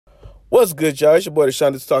What's good, y'all? It's your boy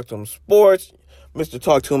Deshaun. Let's talk to him sports. Mr.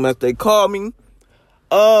 Talk to him as they call me.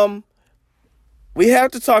 We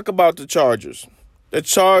have to talk about the Chargers. The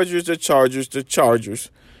Chargers.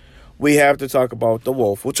 We have to talk about the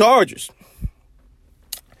woeful Chargers.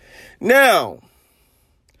 Now,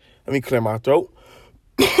 let me clear my throat.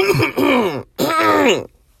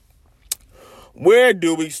 Where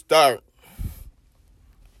do we start?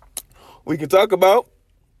 We can talk about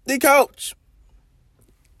the coach,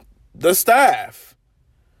 the staff,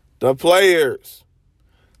 the players,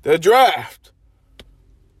 the draft,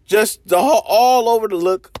 just all over the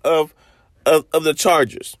look of the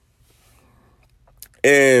Chargers.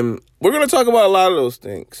 And we're going to talk about a lot of those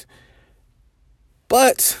things.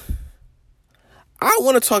 But I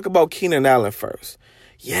want to talk about Keenan Allen first.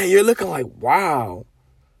 Yeah, you're looking like, wow.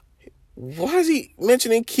 Why is he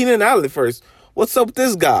mentioning Keenan Allen first? What's up with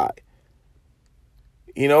this guy?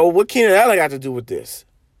 You know, what Keenan Allen got to do with this?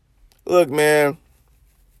 Look, man,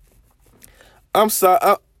 I'm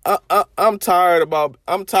sorry. I'm tired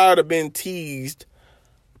of being teased.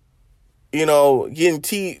 You know, getting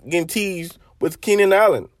teased with Keenan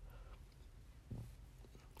Allen.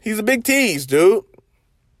 He's a big tease, dude.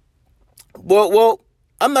 Well,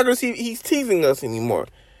 I'm not gonna see he's teasing us anymore.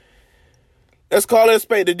 Let's call it a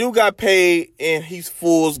spade. The dude got paid, and he's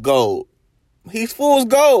fool's gold. He's fool's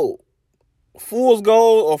gold. Fool's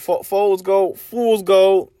gold or fool's gold. Fool's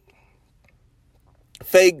gold.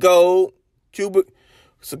 Fake gold. Cubic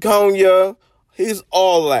zirconia. He's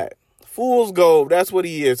all that. Fool's gold. That's what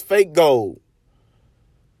he is. Fake gold.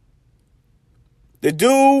 The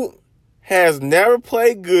dude has never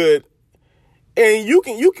played good, and you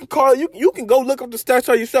can go look up the stats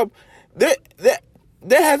on yourself. There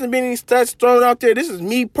hasn't been any stats thrown out there. This is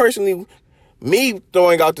me personally,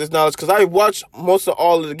 throwing out this knowledge because I watched most of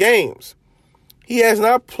all of the games. He has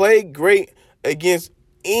not played great against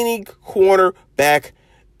any cornerback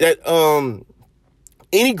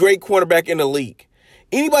any great cornerback in the league.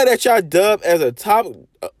 Anybody that y'all dub as a top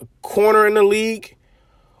corner in the league,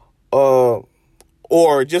 or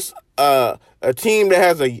just a team that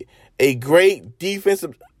has a great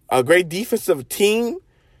defensive team,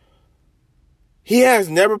 he has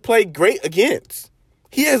never played great against.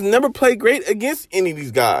 He has never played great against any of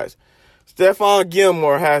these guys. Stephon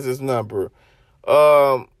Gilmore has his number.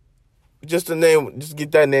 Just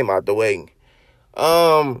get that name out the way.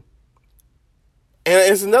 And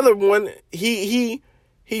it's another one. He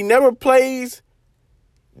never plays.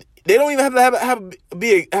 They don't even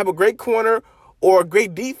have a great corner or a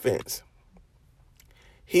great defense.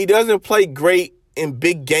 He doesn't play great in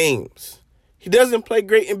big games. He doesn't play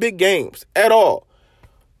great in big games at all.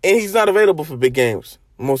 And he's not available for big games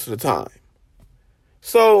most of the time.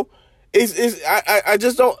 So I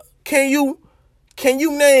just don't. Can you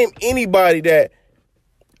name anybody that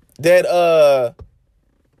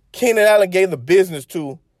Keenan Allen gave the business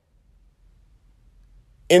to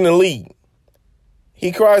in the league?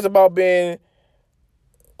 He cries about being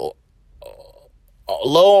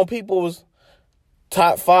low on people's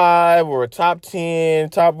top 5 or top 10,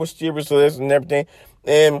 top receivers list and everything.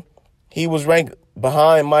 And he was ranked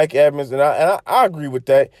behind Mike Evans, and I agree with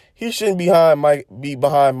that. He shouldn't be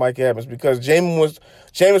behind Mike Evans because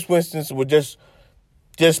Jameis Winston would just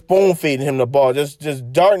spoon feeding him the ball,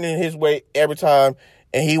 just darting in his way every time,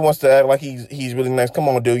 and he wants to act like he's really nice. Come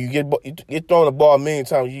on, dude, you get thrown the ball a million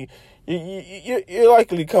times, you're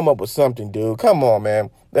likely to come up with something, dude. Come on, man.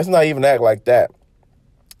 Let's not even act like that.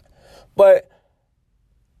 But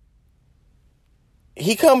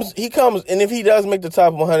he comes, and if he does make the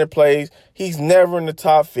top 100 plays, he's never in the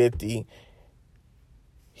top 50.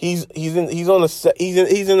 He's on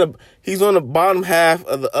the bottom half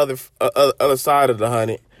of the other side of the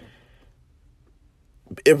 100,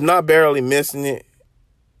 if not barely missing it.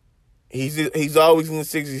 He's always in the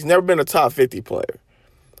 60s. He's never been a top 50 player.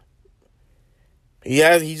 He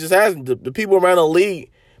just hasn't. The people around the league,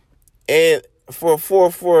 and for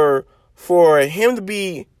him to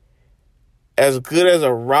be as good as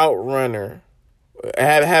a route runner,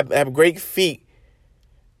 have great feet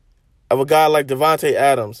of a guy like Davante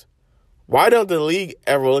Adams, why don't the league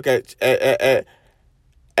ever look at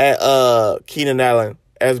Keenan Allen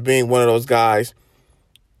as being one of those guys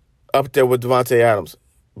up there with Davante Adams?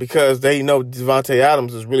 Because they know Davante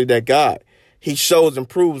Adams is really that guy. He shows and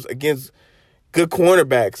proves against good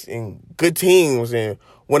cornerbacks and good teams, and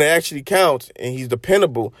when it actually counts, and he's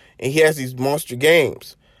dependable, and he has these monster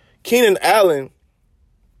games. Keenan Allen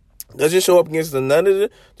doesn't show up against none of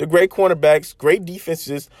the great cornerbacks, great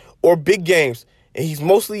defenses, or big games. And he's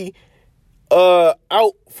mostly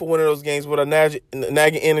out for one of those games with a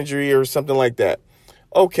nagging injury or something like that.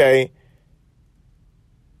 Okay.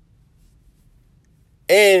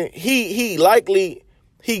 And he likely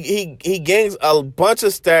he gains a bunch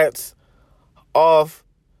of stats off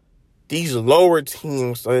these lower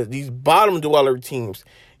teams, these bottom dweller teams.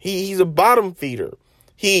 He's a bottom feeder.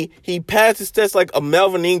 He passes stats like a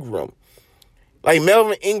Melvin Ingram. Like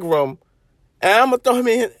Melvin Ingram, and I'm going to throw him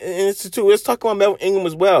in institute. Let's talk about Melvin Ingram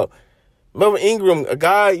as well. Melvin Ingram, a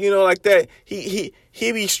guy, like that, he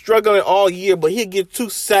be struggling all year, but he'd get 2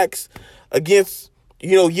 sacks against,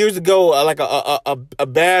 years ago, like a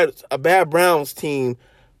bad Browns team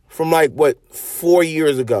from 4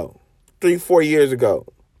 years ago, 3-4 years ago.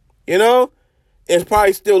 And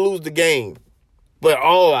probably still lose the game. But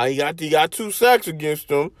he got 2 sacks against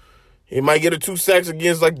them. He might get a 2 sacks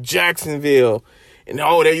against Jacksonville. And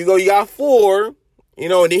there you go, you got 4.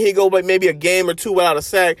 And then he'll go maybe a game or 2 without a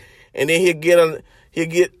sack. And then he'll get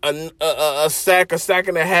a sack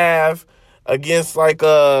and a half against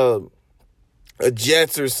a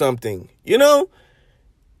Jets or something.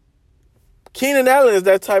 Keenan Allen is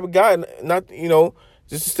that type of guy. Not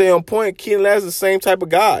just to stay on point, Keenan Allen is the same type of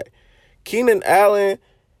guy. Keenan Allen,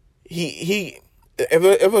 if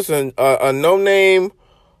it's a no-name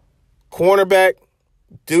cornerback,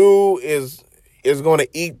 dude is going to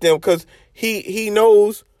eat them because he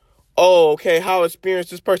knows, how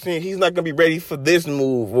experienced this person is. He's not going to be ready for this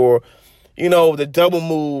move or, the double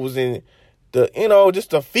moves and just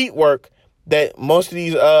the feet work that most of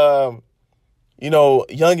these, young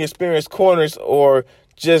experienced corners or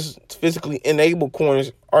just physically enabled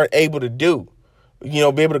corners aren't able to do, be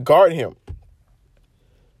able to guard him.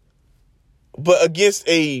 But against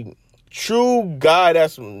a true guy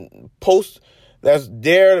that's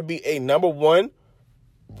there to be a number one,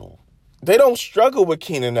 they don't struggle with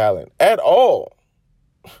Keenan Allen at all.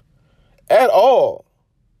 At all.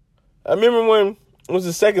 I remember when it was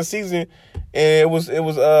the second season and it was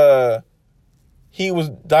he was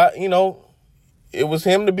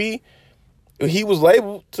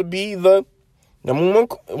labeled to be the number one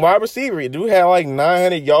wide receiver. The dude had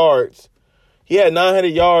 900 yards. He had 900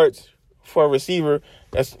 yards for a receiver.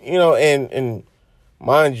 That's, and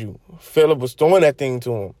mind you, Phillip was throwing that thing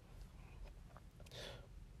to him.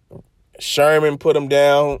 Sherman put him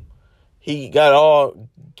down. He got all,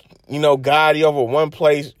 Gotti over one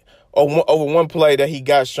play that he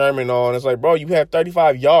got Sherman on. It's bro, you had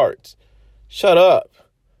 35 yards. Shut up.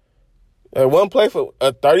 One play for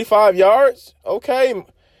 35 yards? Okay,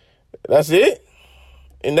 that's it.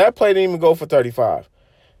 And that play didn't even go for 35.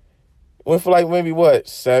 Went for maybe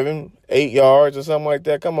 7, 8 yards or something like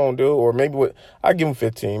that. Come on, dude. Or maybe I'll give him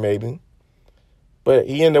 15 maybe. But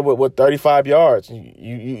he ended up with 35 yards.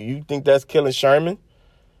 You think that's killing Sherman?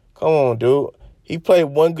 Come on, dude. He played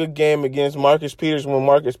one good game against Marcus Peters when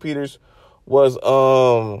Marcus Peters was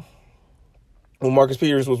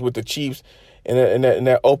with the Chiefs in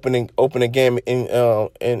that opening game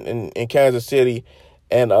in Kansas City,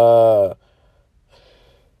 and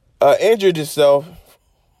injured himself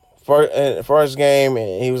first game,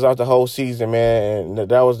 and he was out the whole season, man. And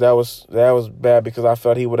that was bad because I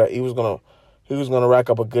felt he was gonna rack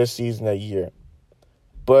up a good season that year.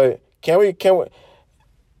 But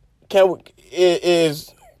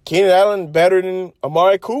is Keenan Allen better than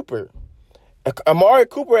Amari Cooper? Amari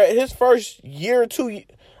Cooper at his first year or 2,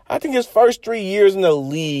 I think his first 3 years in the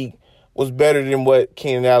league was better than what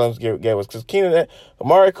Keenan Allen gave us. Because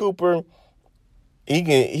Amari Cooper,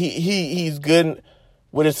 he's good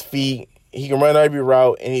with his feet. He can run every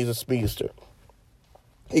route, and he's a speedster.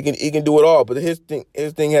 He can do it all. But his thing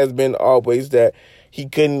has been always that he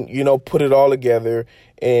couldn't, put it all together,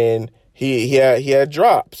 and he had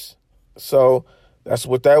drops. So that's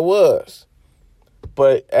what that was.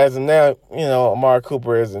 But as of now, Amari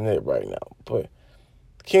Cooper isn't it right now. But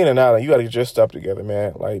Keenan Allen, you got to get your stuff together,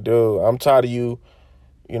 man. Dude, I'm tired of you,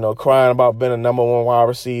 crying about being a number one wide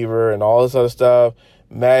receiver and all this other stuff.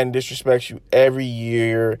 Madden disrespects you every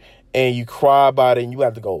year, and you cry about it, and you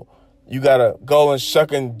got to go and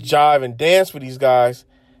shuck and jive and dance for these guys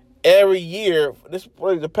every year.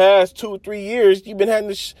 The past 2-3 years, you've been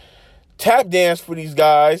having to tap dance for these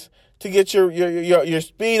guys to get your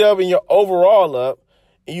speed up and your overall up.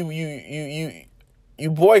 You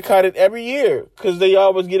boycott it every year because they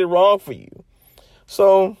always get it wrong for you.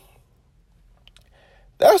 So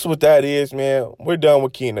that's what that is, man. We're done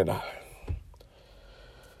with Keenan Allen.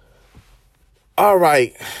 All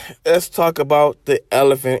right, let's talk about the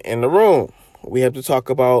elephant in the room. We have to talk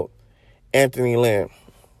about Anthony Lynn.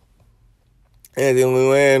 Anthony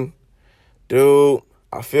Lynn, dude,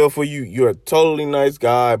 I feel for you. You're a totally nice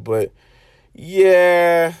guy, but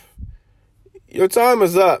yeah, your time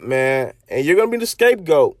is up, man, and you're gonna be the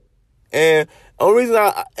scapegoat. And the only reason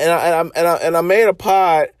I made a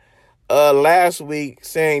pod last week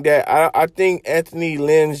saying that I think Anthony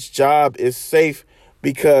Lynn's job is safe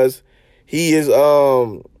because he is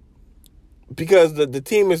because the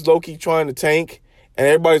team is low key trying to tank, and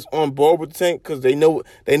everybody's on board with the tank because they know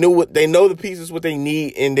the pieces what they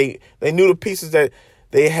need, and they knew the pieces that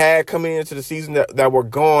they had coming into the season that were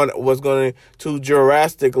gone was going to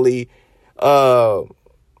drastically hurt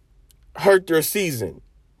their season.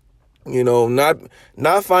 You know,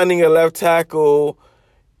 not finding a left tackle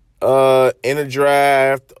in a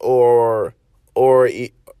draft or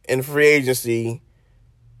in free agency.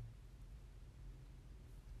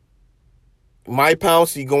 Mike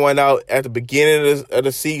Pouncey going out at the beginning of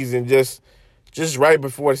the season, just right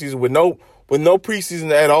before the season with no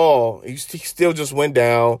preseason at all. He still just went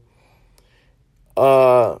down.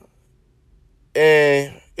 And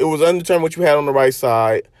it was undetermined what you had on the right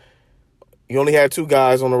side. You only had 2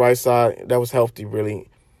 guys on the right side that was healthy, really.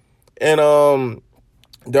 And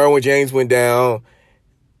Derwin James went down,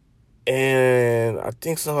 and I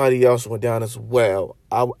think somebody else went down as well,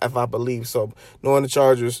 if I believe so. Knowing the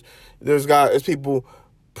Chargers, there's people,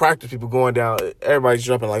 practice people going down. Everybody's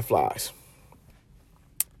jumping like flies.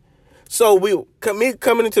 So coming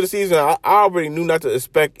into the season, I already knew not to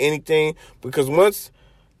expect anything, because once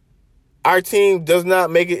our team does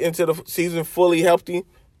not make it into the season fully healthy,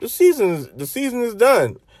 the season is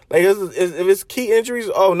done. Like, if it's key injuries,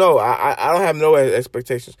 oh no, I don't have no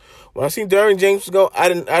expectations. When I seen Derwin James go, I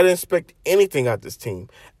didn't expect anything out this team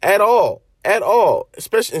at all,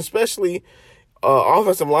 especially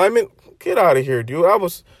offensive linemen. Get out of here, dude.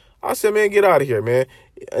 I said, man, get out of here, man.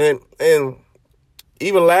 And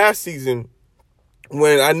even last season,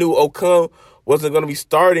 when I knew Okung wasn't going to be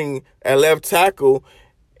starting at left tackle,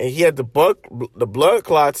 and he had the blood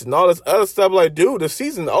clots and all this other stuff, like, dude, the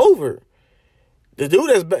season's over. The dude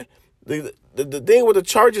the thing with the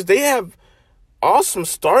Chargers, they have awesome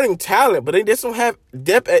starting talent, but they just don't have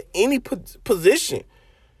depth at any position.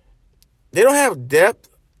 They don't have depth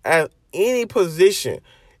at any position.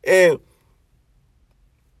 And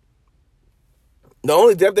the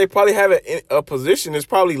only depth they probably have at a position is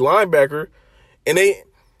probably linebacker. And they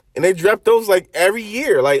draft those like every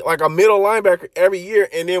year, like a middle linebacker every year.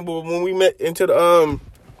 And then when we met the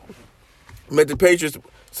Patriots,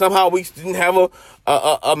 somehow we didn't have a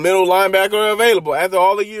middle linebacker available. After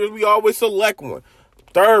all the years, we always select one.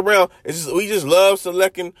 Third round, we just love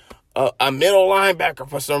selecting a middle linebacker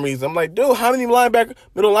for some reason. I'm like, dude, how many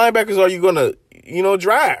middle linebackers are you gonna,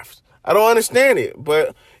 draft? I don't understand it,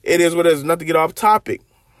 but it is what it is. Not to get off topic.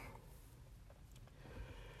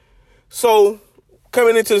 So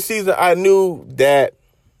coming into the season, I knew that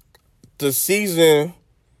the season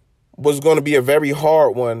was going to be a very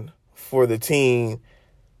hard one for the team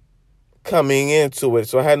coming into it.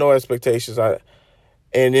 So I had no expectations. And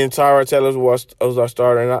then Tyrod Taylor was our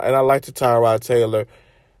starter, and I like Tyrod Taylor.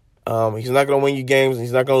 He's not going to win you games, and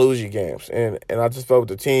he's not going to lose you games. And I just felt with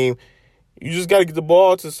the team, you just got to get the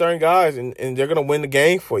ball to certain guys, and they're going to win the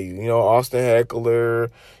game for you. Austin Ekeler,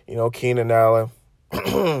 Keenan Allen,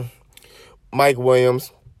 Mike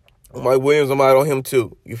Williams. Mike Williams, I'm out on him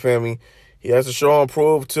too. You feel me? He has to show and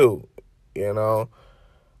prove too. Not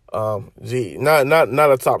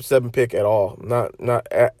a top 7 pick at all. Not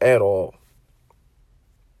at all.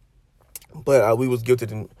 But we was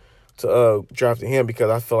guilty to drafting him because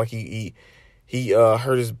I felt like he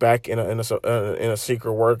hurt his back in a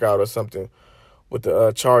secret workout or something with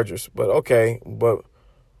the Chargers. But okay, you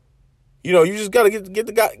just gotta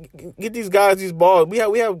get these guys these balls. We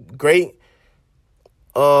have great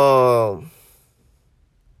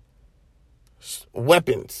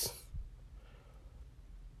weapons.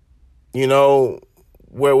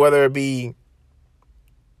 Whether it be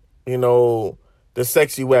the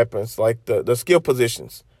sexy weapons, like the skill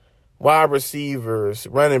positions, wide receivers,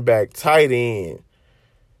 running back, tight end,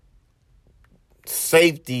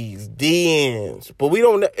 safeties, DNs, but we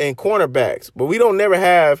don't, and cornerbacks, but we don't never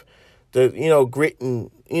have the grit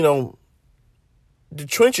and the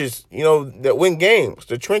trenches, that win games,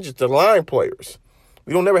 the trenches, the line players.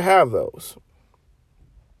 We don't never have those.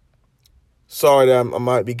 Sorry that I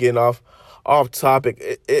might be getting off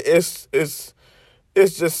topic. It's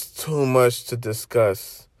just too much to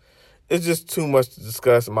discuss. It's just too much to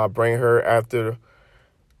discuss. My brain hurt after.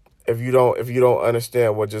 If you don't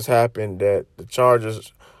understand what just happened, that the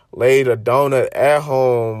Chargers laid a donut at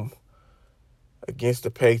home against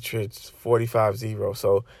the Patriots 45-0.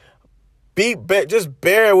 So just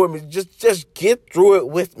bear with me. Just get through it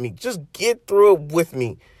with me. Just get through it with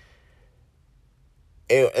me.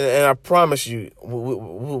 And I promise you,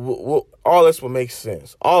 all this will make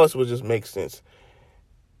sense. All this will just make sense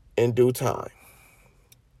in due time.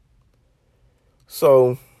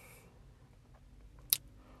 So,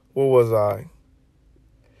 What was I?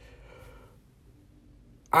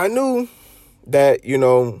 I knew that,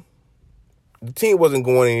 the team wasn't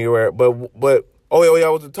going anywhere, but oh yeah, I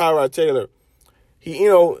was a Tyrod Taylor. He,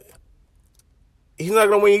 he's not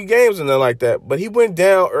gonna win you games and nothing like that. But he went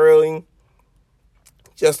down early.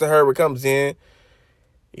 Justin Herbert comes in,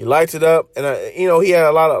 he lights it up, and he had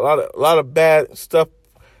a lot of bad stuff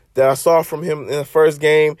that I saw from him in the first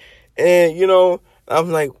game, and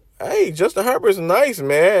I'm like, hey, Justin Herbert's nice,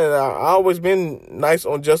 man. I always been nice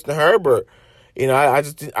on Justin Herbert.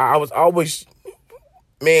 I was always,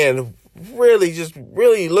 man,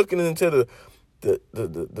 really looking into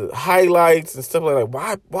the highlights and stuff like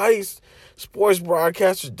that. Why these sports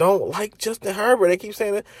broadcasters don't like Justin Herbert? They keep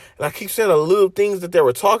saying that, and I keep saying the little things that they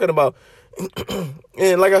were talking about.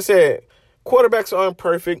 And like I said, quarterbacks aren't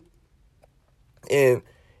perfect, and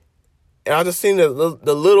I just seen the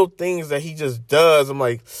little things that he just does. I'm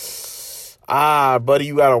like, buddy,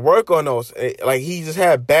 you got to work on those. Like, he just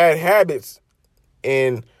had bad habits,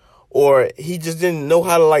 or he just didn't know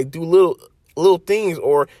how to like do little things,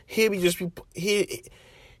 or he'll get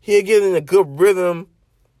in a good rhythm,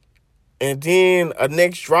 and then a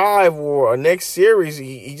next drive or a next series,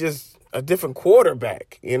 he just a different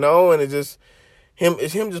quarterback, and it's him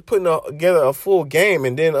just putting together a full game,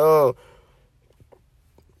 and then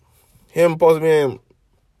him supposed to be when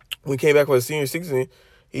we came back for the senior season,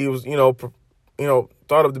 he was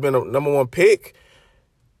thought of to be a number one pick.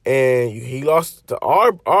 And he lost to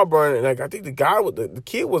Auburn, and I think the guy with the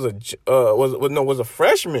kid was a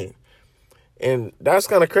freshman, and that's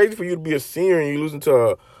kind of crazy for you to be a senior and you losing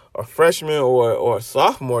to a freshman or a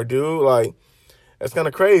sophomore, dude. Like, that's kind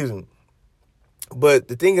of crazy. But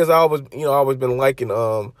the thing is, I always been liking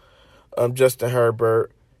Justin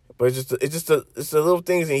Herbert, but it's the little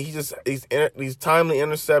things, and these timely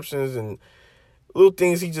interceptions and little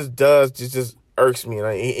things he just does just irks me,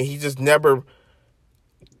 and he just never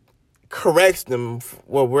corrects them.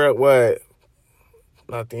 Well, we're at what?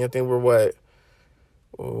 I think we're what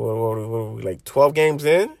like 12 games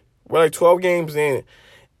in? We're like 12 games in,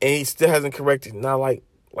 and he still hasn't corrected. Now, like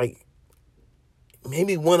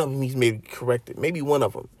maybe one of them he's maybe corrected. Maybe one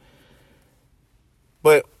of them.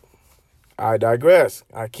 But I digress.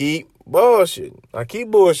 I keep bullshitting.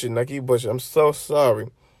 I'm so sorry.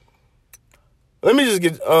 Let me just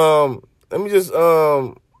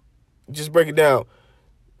break it down.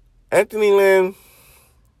 Anthony Lynn,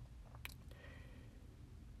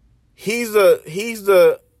 he's the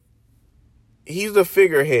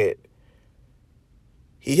figurehead.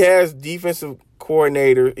 He has defensive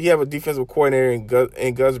coordinator. He have a defensive coordinator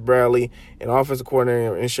in Gus Bradley and offensive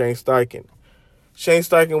coordinator in Shane Steichen. Shane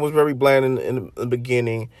Steichen was very bland in the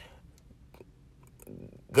beginning.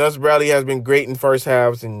 Gus Bradley has been great in first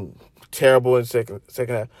halves and terrible in second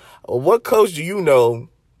half. What coach do you know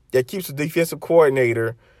that keeps a defensive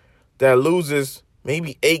coordinator that loses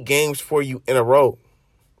maybe 8 games for you in a row?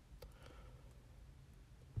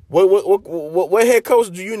 What head coach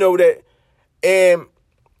do you know that? And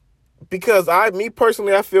because I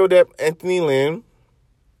feel that Anthony Lynn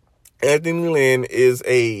is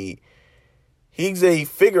he's a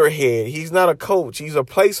figurehead. He's not a coach. He's a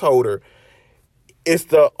placeholder. It's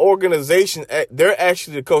the organization. They're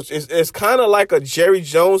actually the coach. It's kind of like a Jerry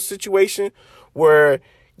Jones situation where,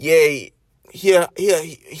 yeah,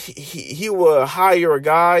 he will hire a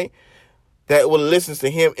guy that will listen to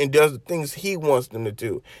him and does the things he wants them to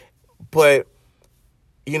do. But,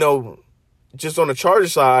 just on the Charger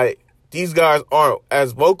side, these guys aren't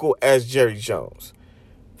as vocal as Jerry Jones.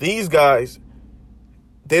 These guys,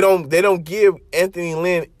 they don't give Anthony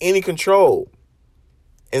Lynn any control.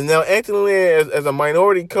 And now Anthony Lynn, as a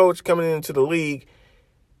minority coach coming into the league,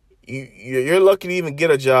 you're lucky to even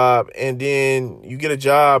get a job, and then you get a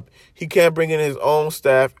job, he can't bring in his own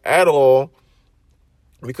staff at all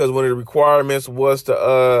because one of the requirements was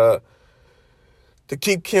to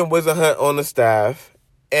keep Ken Whisenhunt on the staff.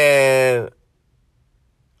 And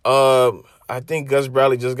I think Gus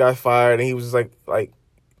Bradley just got fired, and he was like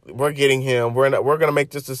we're getting him. We're gonna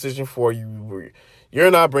make this decision for you.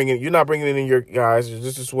 You're not bringing in your guys.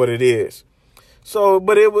 This is what it is. So,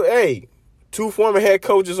 but it was 2 former head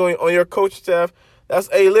coaches on your coach staff. That's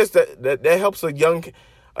A-list. That helps a young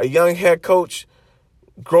head coach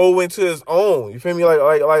grow into his own. You feel me?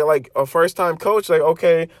 Like a first time coach. Like,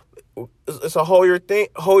 okay, it's a hold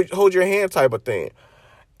your hand type of thing.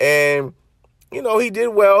 And he did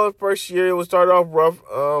well the first year. It was started off rough,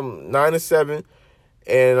 9-7,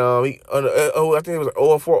 and I think it was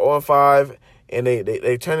 0-4, 0-5, and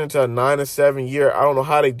they turned into a 9-7 year. I don't know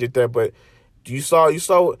how they did that, but you saw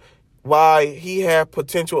why he had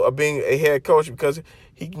potential of being a head coach, because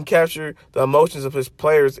he can capture the emotions of his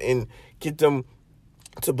players and get them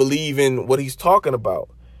to believe in what he's talking about.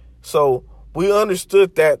 So we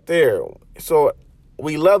understood that there. So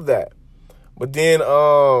we love that. But then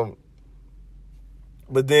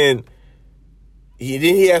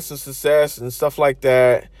he had some success and stuff like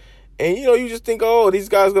that. And you just think, oh, these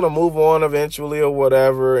guys gonna move on eventually or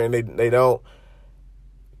whatever, and they don't.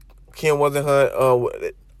 Ken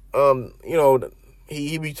Whisenhunt,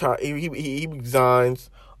 he resigns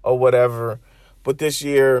or whatever. But this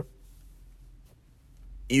year,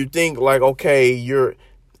 you think like, okay,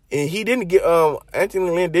 and he didn't get Anthony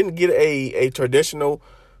Lynn didn't get a traditional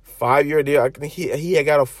 5-year deal. I think he had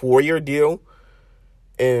got a 4-year deal,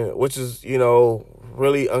 and which is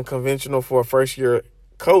really unconventional for a first year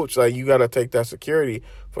coach. Like, you got to take that security.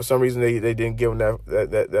 For some reason, they didn't give him that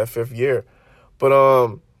 5th year.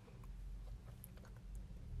 But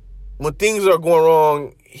when things are going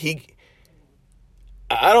wrong,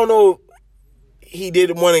 I don't know. He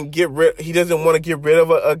doesn't want to get rid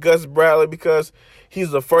of a Gus Bradley because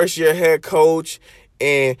he's a first-year head coach,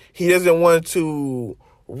 and he doesn't want to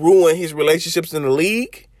ruin his relationships in the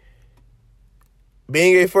league.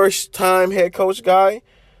 Being a first-time head coach guy,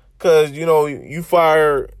 because you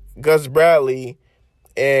fire Gus Bradley,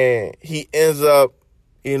 and he ends up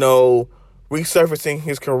resurfacing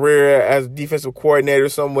his career as a defensive coordinator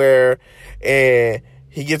somewhere, and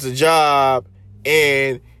he gets a job,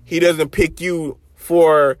 and he doesn't pick you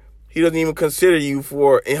he doesn't even consider you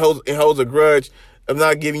and holds a grudge of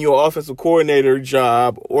not giving you an offensive coordinator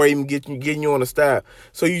job or even getting you on the staff.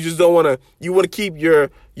 So you just don't want to. You want to keep your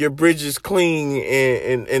bridges clean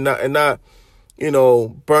and not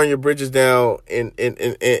burn your bridges down and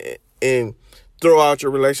throw out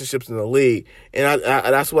your relationships in the league. And I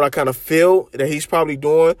that's what I kind of feel that he's probably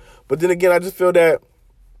doing. But then again, I just feel that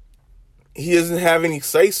he doesn't have any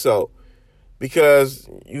say so. Because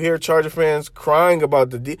you hear Charger fans crying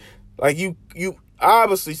about like you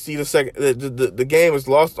obviously see the game is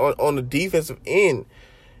lost on the defensive end,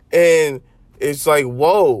 and it's like,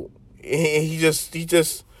 whoa, he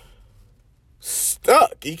just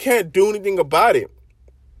stuck. He can't do anything about it.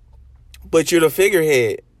 But you're the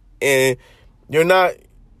figurehead, and you're not.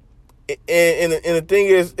 And the thing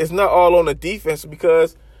is, it's not all on the defense,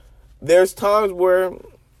 because there's times where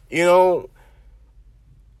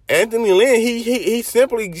Anthony Lynn, he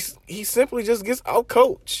simply just gets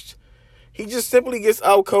outcoached. He just simply gets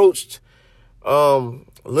outcoached.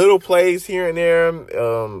 Little plays here and there.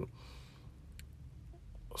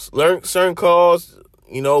 Certain calls,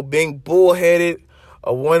 being bullheaded,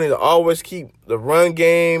 wanting to always keep the run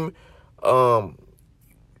game. The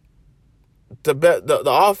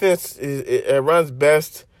offense it runs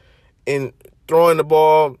best in throwing the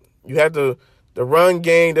ball. You have the run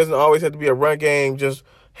game doesn't always have to be a run game. Just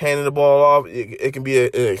handing the ball off. It can be an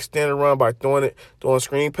extended run by throwing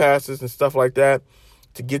screen passes and stuff like that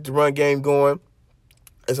to get the run game going.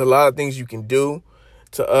 There's a lot of things you can do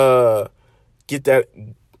to get the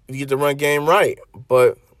run game right.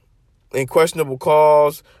 But in questionable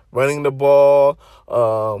calls, running the ball,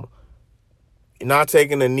 not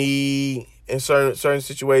taking a knee in certain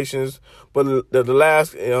situations, but the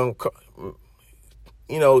last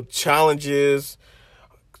challenges.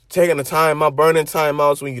 Taking the timeout, burning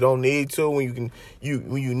timeouts when you don't need to, when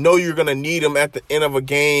you're gonna need them at the end of a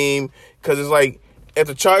game, because it's like if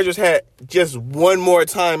the Chargers had just one more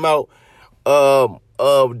timeout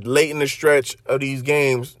late in the stretch of these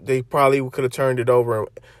games, they probably could have turned it over,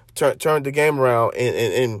 turned the game around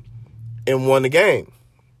and won the game.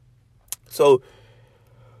 So,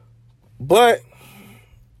 but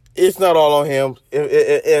it's not all on him.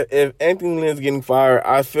 If Anthony Lynn's getting fired,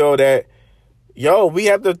 I feel that. We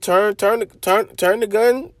have to turn the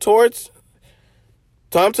gun towards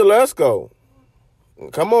Tom Telesco.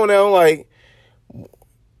 Come on now, like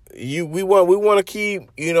we want to keep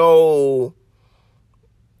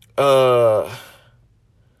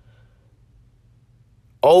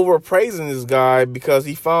overpraising this guy because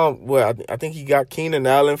he found I think he got Keenan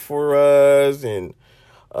Allen for us, and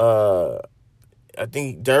I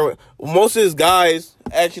think most of his guys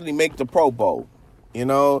actually make the Pro Bowl,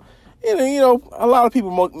 a lot of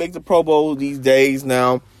people make the Pro Bowl these days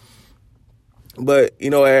now. But,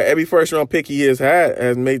 every first-round pick he has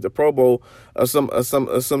made the Pro Bowl of some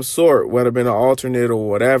sort, whether it been an alternate or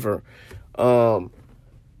whatever. But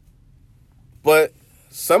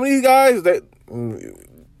some of these guys, that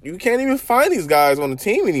you can't even find these guys on the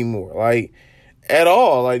team anymore, like, at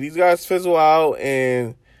all. Like, these guys fizzle out,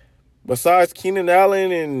 and besides Keenan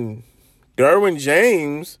Allen and Derwin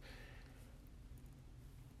James,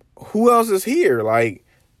 who else is here? Like,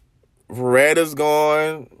 Veretta's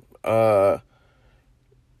gone.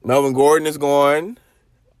 Melvin Gordon is gone.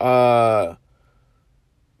 Uh,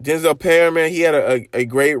 Denzel Perryman, he had a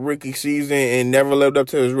great rookie season and never lived up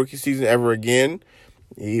to his rookie season ever again.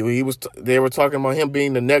 He was they were talking about him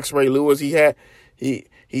being the next Ray Lewis. He had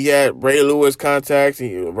Ray Lewis contacts.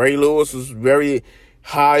 Ray Lewis was very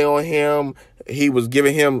high on him. He was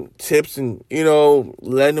giving him tips and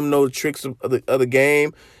letting him know the tricks of the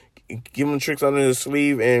game, giving him tricks under his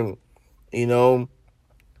sleeve, and you know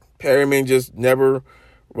Perryman just never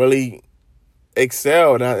really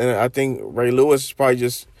excelled. And I think Ray Lewis probably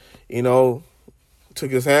just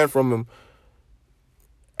took his hand from him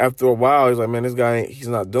after a while. He's like, man, this guy, he's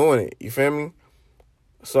not doing it. You feel me?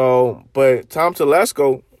 So, but Tom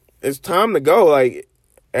Telesco, it's time to go. Like,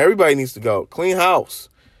 everybody needs to go. Clean house.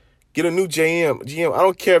 Get a new GM. I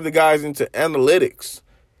don't care if the guy's into analytics.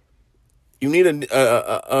 You need a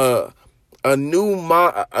new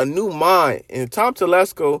mind. And Tom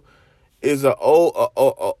Telesco is a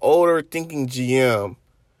older thinking GM.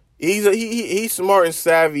 He's smart and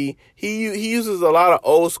savvy. He uses a lot of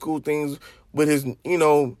old school things with his,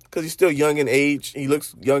 because he's still young in age. He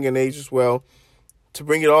looks young in age as well, to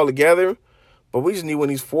bring it all together. But we just need one of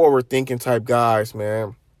these forward thinking type guys,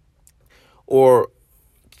 man, or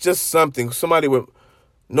just somebody with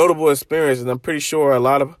notable experience. And I'm pretty sure a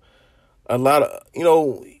lot of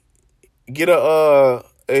get a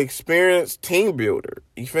experienced team builder.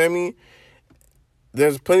 You feel me?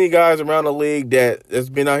 There's plenty of guys around the league that's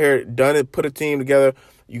been out here, done it, put a team together.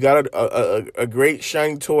 You got a great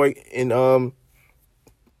shiny toy in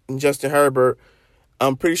Justin Herbert.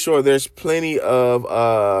 I'm pretty sure there's plenty of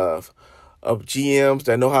GMs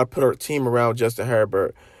that know how to put a team around Justin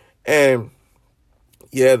Herbert. And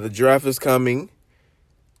yeah, the draft is coming.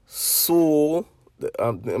 Sewell,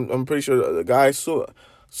 I'm pretty sure the guy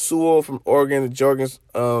Sewell from Oregon,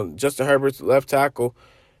 Justin Herbert's left tackle,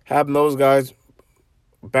 having those guys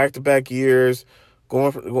back-to-back years,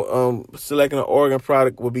 selecting an Oregon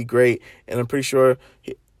product would be great. And I'm pretty sure,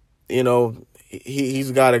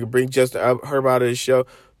 he's got to bring Justin Herbert out of his show.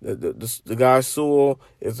 The guy Sewell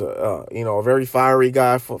is a very fiery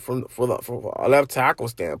guy from a left tackle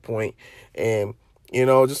standpoint, and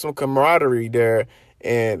just some camaraderie there.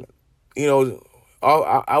 And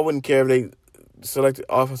I wouldn't care if they selected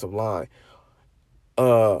offensive line.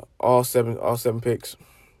 All seven picks.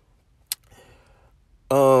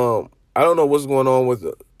 I don't know what's going on with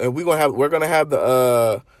it. And we're gonna have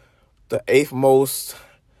the eighth most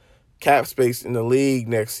cap space in the league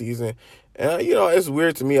next season. And it's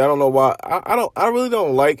weird to me. I don't know why. I really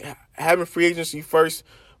don't like having free agency first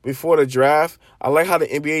before the draft. I like how the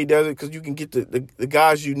NBA does it, because you can get the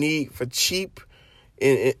guys you need for cheap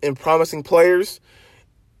in promising players.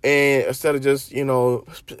 And instead of just,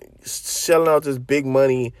 shelling out this big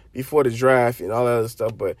money before the draft and all that other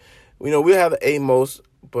stuff. But, we have the A most,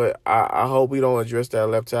 but I hope we don't address that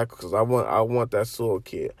left tackle, because I want that Sewell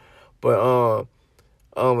kid. But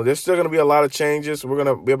there's still going to be a lot of changes. We're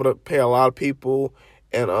going to be able to pay a lot of people,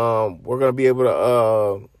 and we're going to be able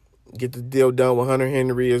to get the deal done with Hunter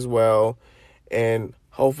Henry as well. And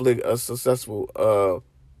hopefully a successful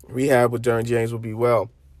rehab with Derwin James will be well.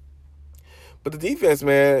 But the defense,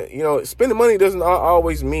 man, spending money doesn't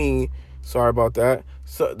always mean, sorry about that.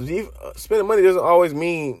 So spending money doesn't always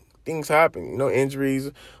mean things happen,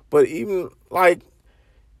 injuries. But even like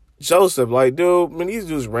Joseph, dude, man, these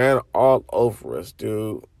dudes ran all over us,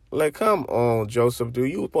 dude. Come on, Joseph,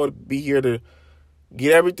 dude. You were supposed to be here to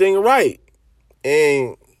get everything right.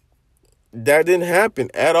 And that didn't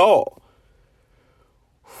happen at all.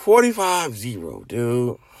 45-0,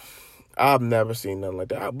 dude. I've never seen nothing like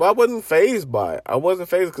that. But I wasn't fazed by it. I wasn't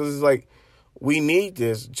fazed because it's like, we need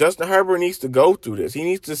this. Justin Herbert needs to go through this. He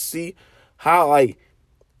needs to see how,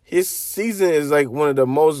 his season is one of the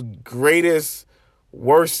most greatest,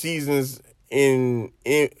 worst seasons in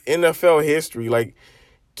NFL history.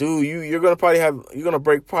 Dude, you're gonna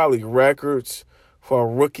break probably records for a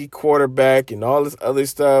rookie quarterback and all this other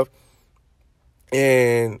stuff.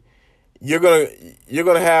 And you're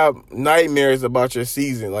gonna have nightmares about your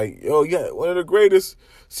season. One of the greatest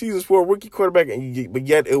seasons for a rookie quarterback, but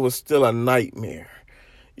yet it was still a nightmare.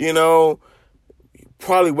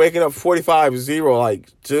 Probably waking up 45-0,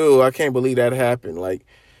 dude, I can't believe that happened. And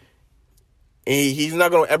he's not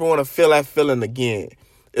gonna ever want to feel that feeling again.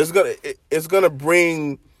 It's gonna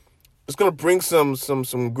bring some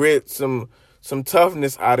grit, some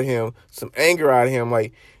toughness out of him, some anger out of him,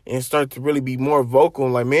 and start to really be more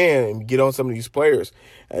vocal and man, and get on some of these players.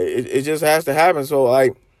 It just has to happen.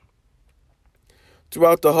 So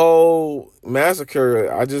throughout the whole massacre,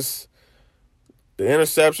 the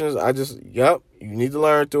interceptions, you need to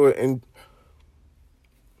learn through it. And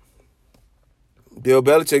Bill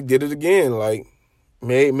Belichick did it again. Like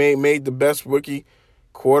made the best rookie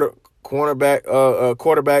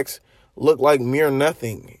quarterbacks look like mere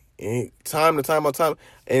nothing. And time to time on time,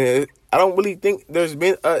 and I don't really think there's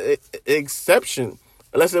been an exception,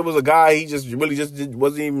 unless it was a guy he just really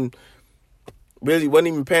wasn't even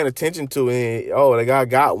paying attention to, and the guy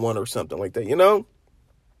got one or something like that,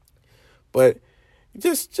 But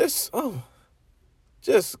just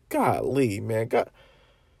golly, man,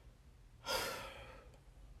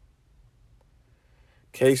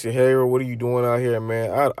 Casey Hayward, what are you doing out here,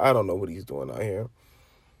 man? I don't know what he's doing out here.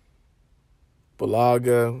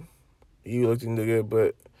 Balaga, he looked into good,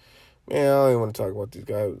 but man, I don't even want to talk about these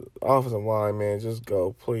guys. Offensive line, man, just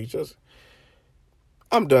go, please.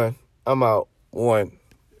 I'm done. I'm out. One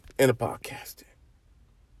in the podcast.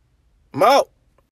 I'm out.